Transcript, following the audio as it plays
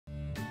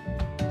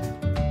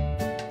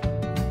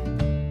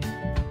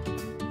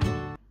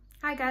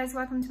Hi guys,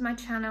 welcome to my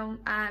channel.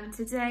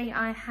 Today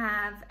I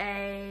have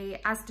a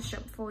ASDA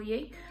shop for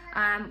you.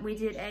 We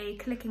did a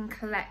click and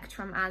collect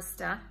from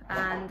ASDA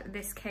and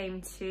this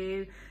came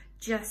to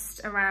just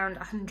around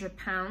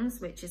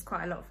 £100, which is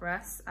quite a lot for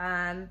us.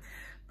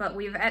 But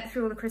we've ate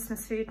through all the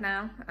Christmas food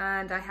now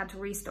and I had to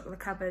restock the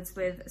cupboards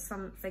with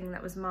something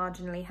that was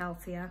marginally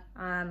healthier.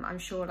 I'm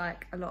sure,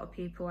 like a lot of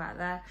people out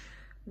there,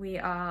 we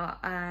are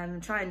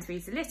trying to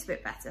eat a little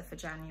bit better for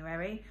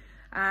January.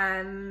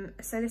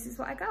 So this is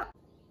what I got.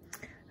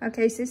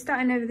 Okay, so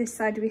starting over this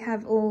side, we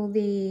have all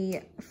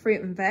the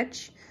fruit and veg.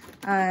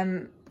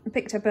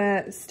 Picked up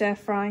a stir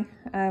fry.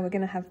 We're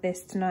going to have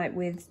this tonight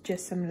with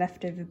just some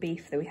leftover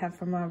beef that we have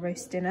from our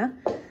roast dinner.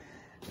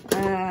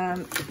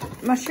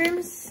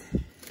 Mushrooms.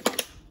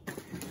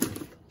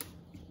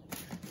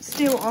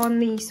 Still on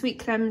the sweet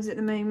clems at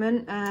the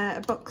moment.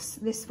 A box,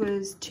 this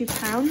was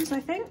 £2, I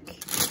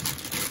think.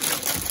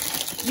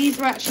 These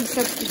were actually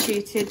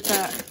substituted,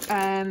 but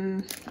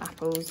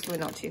apples, we're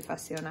not too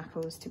fussy on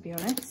apples, to be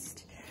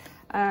honest.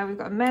 We've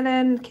got a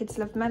melon, kids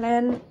love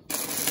melon.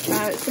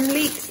 Some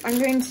leeks. I'm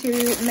going to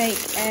make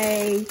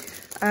a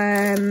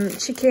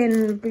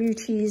chicken, blue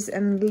cheese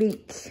and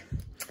leek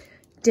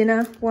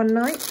dinner one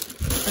night.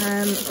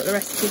 I've got the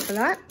recipe for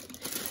that.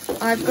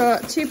 I've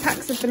got 2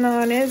 packs of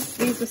bananas.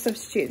 These were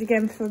substituted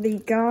again for the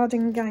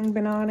Garden Gang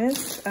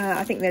bananas.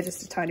 I think they're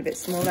just a tiny bit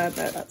smaller,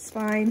 but that's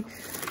fine.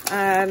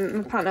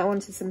 My partner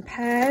wanted some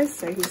pears,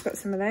 so he's got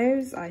some of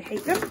those. I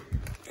hate them.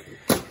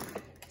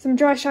 Some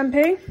dry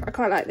shampoo. I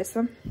quite like this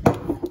one.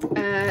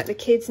 The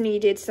kids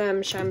needed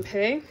some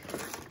shampoo.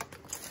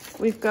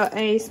 We've got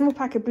a small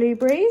pack of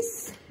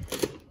blueberries.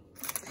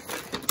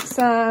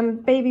 Some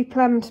baby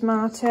plum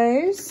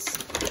tomatoes.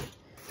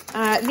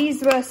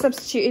 These were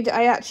substituted.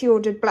 I actually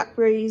ordered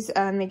blackberries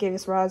and they gave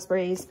us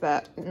raspberries,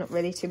 but not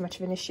really too much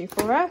of an issue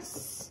for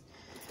us.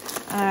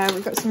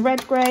 We've got some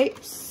red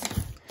grapes,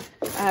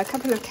 a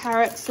couple of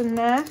carrots in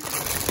there.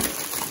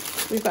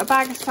 We've got a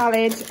bag of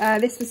salad.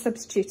 This was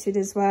substituted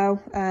as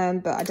well,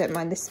 but I don't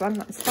mind this one,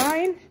 that's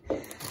fine.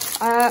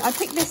 I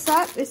picked this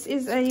up. This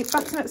is a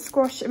butternut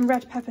squash and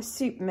red pepper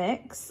soup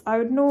mix. I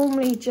would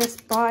normally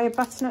just buy a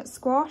butternut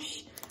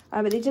squash,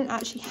 but they didn't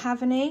actually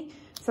have any.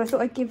 So I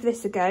thought I'd give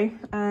this a go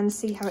and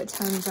see how it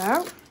turns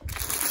out.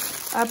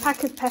 A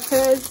pack of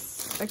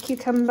peppers, a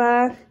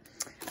cucumber,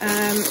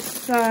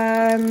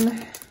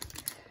 some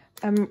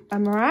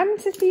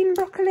amaranthine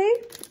broccoli.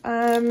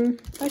 I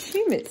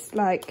assume it's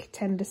like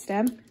tender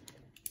stem.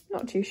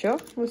 Not too sure,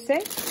 we'll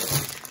see.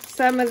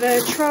 Some of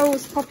the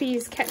Trolls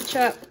Poppies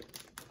ketchup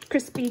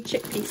crispy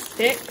chickpea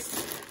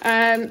sticks.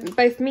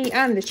 Both me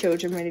and the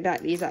children really like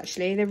these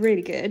actually. They're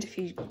really good if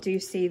you do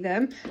see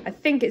them. I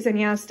think it's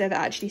only ASDA that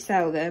actually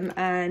sell them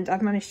and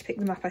I've managed to pick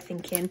them up, I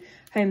think, in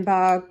Home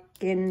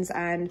Bargains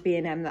and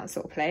B&M, that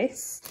sort of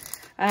place.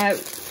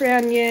 3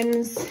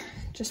 onions,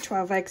 just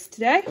 12 eggs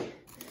today.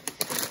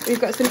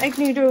 We've got some egg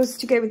noodles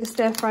to go with the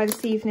stir fry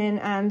this evening,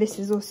 and this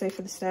is also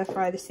for the stir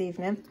fry this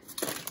evening.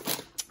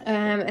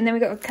 And then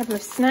we've got a couple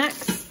of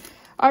snacks.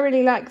 I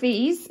really like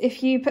these.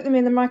 If you put them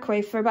in the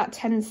microwave for about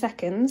 10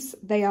 seconds,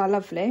 they are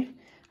lovely.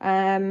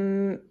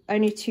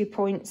 Only 2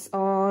 points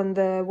on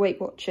the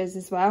Weight Watchers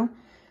as well.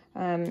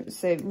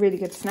 So really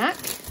good snack.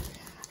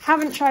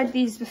 Haven't tried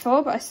these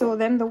before, but I saw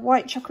them. The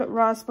white chocolate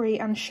raspberry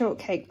and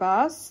shortcake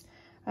bars.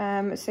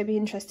 So be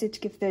interested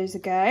to give those a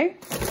go.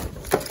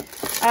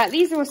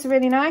 These are also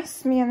really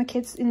nice. Me and the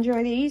kids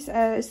enjoy these.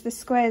 It's the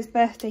Squares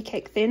birthday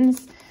cake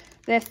thins.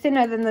 They're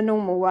thinner than the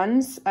normal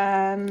ones,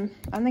 and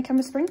they come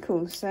with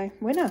sprinkles, so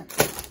winner.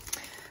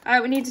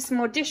 We needed some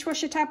more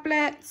dishwasher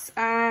tablets,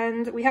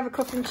 and we have a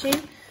coffee machine.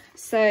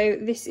 So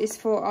this is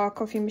for our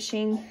coffee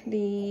machine,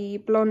 the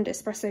blonde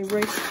espresso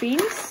roast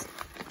beans.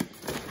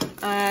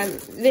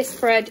 This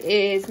bread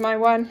is my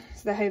one,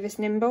 it's the Hovis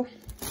Nimble.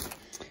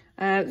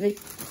 The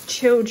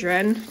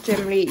children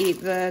generally eat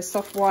the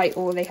soft white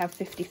or they have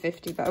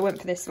 50-50, but I went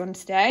for this one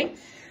today.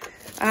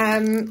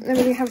 Then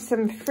we have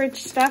some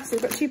fridge stuff. So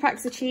we've got 2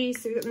 packs of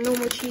cheese. So we've got the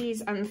normal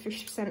cheese and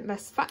 50%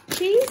 less fat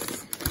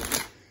cheese.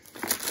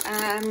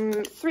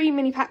 3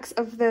 mini packs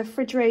of the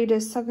refrigerator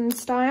Southern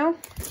style.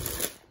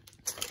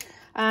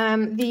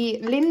 The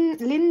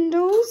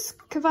Lindell's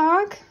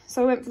Kvarg.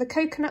 So I went for the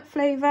coconut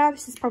flavour.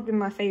 This is probably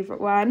my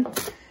favourite one.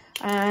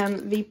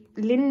 The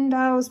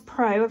Lindell's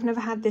Pro. I've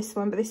never had this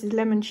one, but this is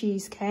lemon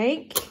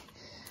cheesecake.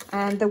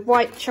 And the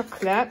white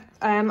chocolate.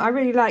 I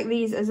really like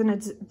these as a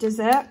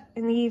dessert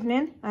in the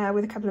evening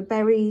with a couple of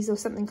berries or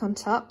something on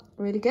top.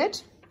 Really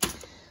good.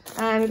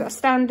 We've got a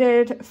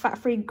standard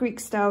fat-free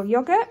Greek-style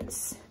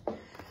yogurts.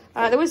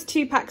 There was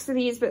 2 packs of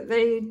these, but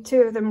 2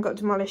 of them got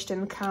demolished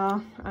in the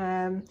car.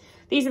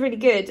 These are really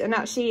good, and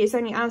actually it's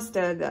only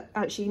Asda that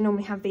actually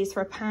normally have these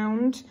for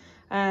 £1.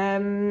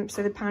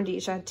 So the pound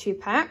each, I had 2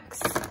 packs.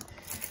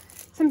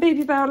 Some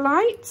Baby Bell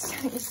Light, I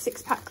think there's a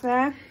 6-pack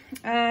there.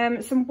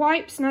 Some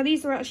wipes. Now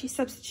these were actually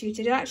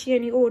substituted. I actually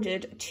only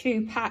ordered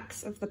 2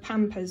 packs of the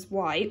Pampers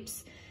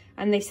wipes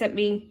and they sent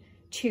me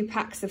 2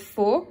 packs of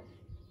 4,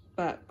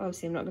 but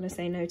obviously I'm not going to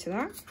say no to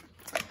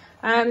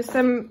that.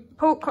 Some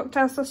pork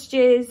cocktail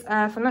sausages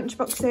for lunch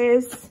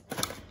boxes.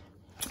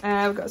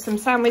 We've got some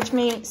sandwich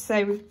meat.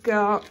 So we've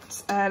got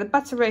the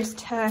butter roast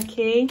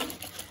turkey,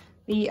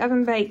 the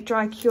oven baked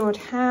dry cured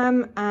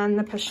ham, and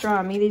the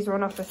pastrami. These are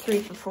on offer 3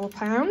 for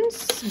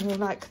 £4. You'll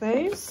like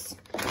those.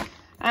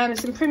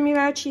 Some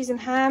primula cheese and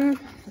ham.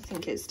 I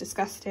think it's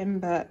disgusting,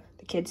 but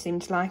the kids seem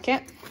to like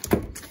it.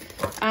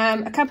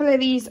 A couple of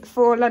these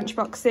for lunch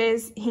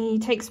boxes. He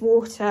takes a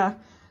water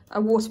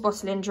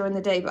bottle in during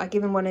the day, but I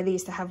give him one of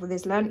these to have with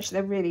his lunch.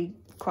 They're really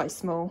quite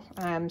small,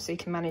 so you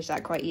can manage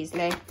that quite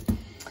easily.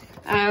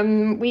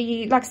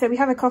 Like I said, we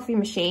have a coffee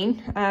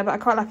machine, but I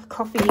quite like a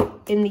coffee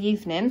in the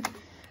evening.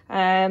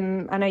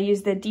 And I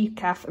use the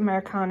decaf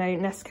Americano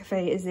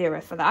Nescafe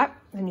Zero for that.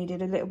 I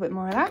needed a little bit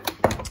more of that.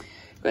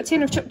 Got a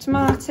tin of chopped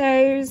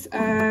tomatoes,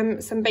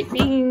 some baked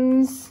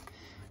beans,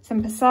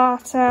 some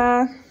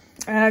passata.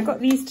 Got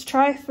these to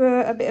try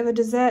for a bit of a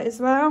dessert as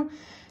well.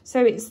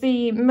 So it's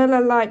the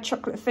Muller Light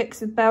Chocolate Fix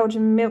with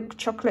Belgian milk,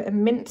 chocolate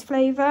and mint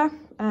flavour.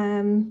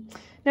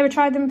 Never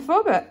tried them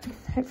before, but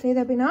hopefully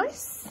they'll be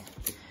nice.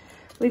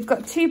 We've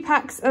got 2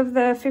 packs of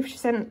the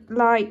 50%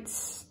 light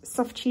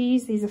soft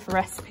cheese. These are for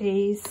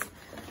recipes.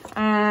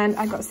 And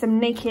I got some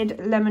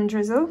naked lemon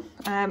drizzle.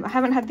 I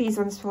haven't had these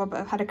ones before, but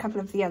I've had a couple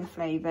of the other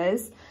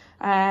flavours.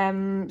 So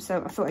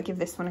I thought I'd give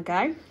this one a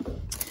go.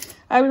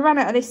 We ran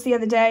out of this the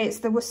other day. It's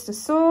the Worcester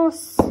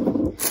sauce.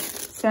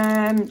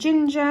 Some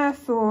ginger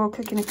for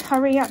cooking a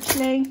curry,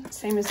 actually.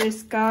 Same as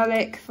this,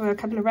 garlic for a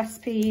couple of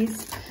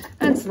recipes.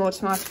 And some more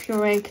tomato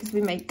puree because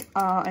we make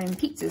our own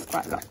pizzas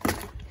quite a lot.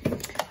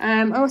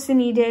 I also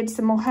needed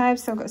some more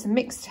herbs, so I've got some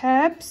mixed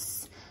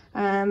herbs.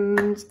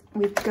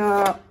 We've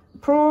got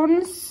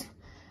prawns.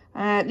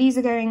 These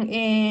are going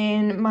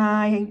in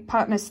my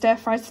partner's stir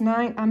fry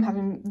tonight. I'm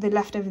having the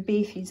leftover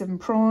beef, he's having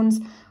prawns.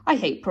 I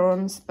hate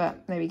prawns,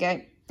 but there we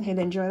go. He'll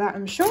enjoy that,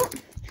 I'm sure.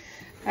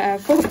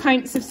 4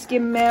 pints of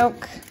skim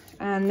milk,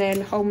 and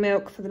then whole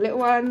milk for the little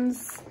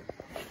ones.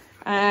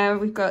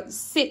 We've got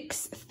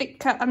 6 thick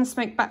cut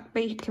unsmoked back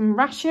bacon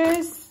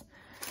rashers,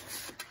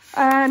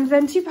 and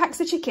then 2 packs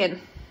of chicken.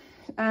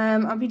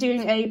 I'll be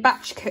doing a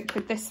batch cook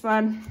with this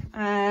one,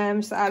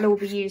 so that'll all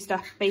be used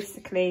up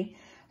basically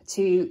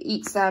to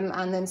eat some,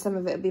 and then some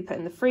of it will be put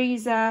in the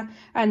freezer,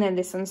 and then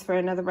this one's for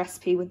another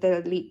recipe with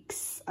the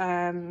leeks,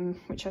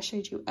 which I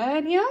showed you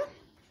earlier.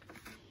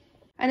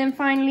 And then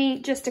finally,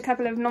 just a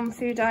couple of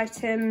non-food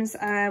items.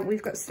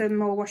 We've got some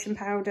more washing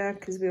powder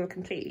because we were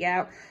completely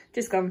out.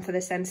 Just gone for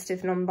the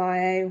sensitive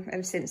non-bio.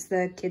 Ever since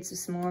the kids were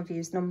small, I've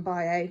used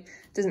non-bio.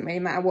 Doesn't really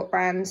matter what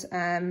brand,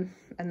 and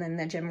then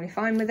they're generally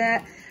fine with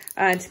it.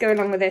 To go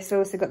along with this, I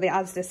also got the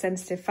ASDA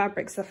sensitive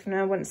fabric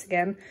softener. Once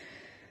again,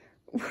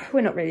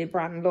 we're not really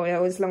brand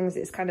loyal, as long as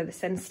it's kind of the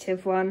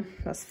sensitive one,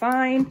 that's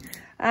fine.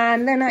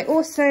 And then I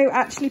also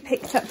actually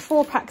picked up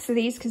 4 packs of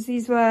these because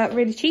these were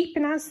really cheap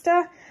in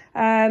Asda.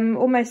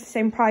 Almost the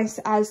same price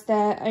as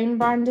their own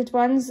branded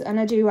ones, and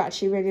I do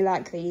actually really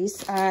like these.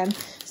 So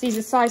these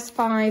are size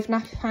 5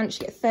 nappy pants.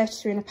 You get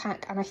 33 in a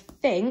pack, and I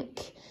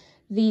think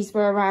these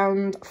were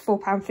around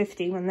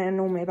 £4.50 when they're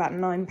normally about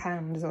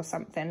 £9 or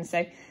something.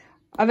 So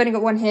I've only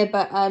got one here,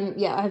 but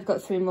yeah, I've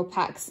got 3 more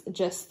packs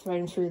just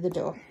thrown through the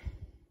door.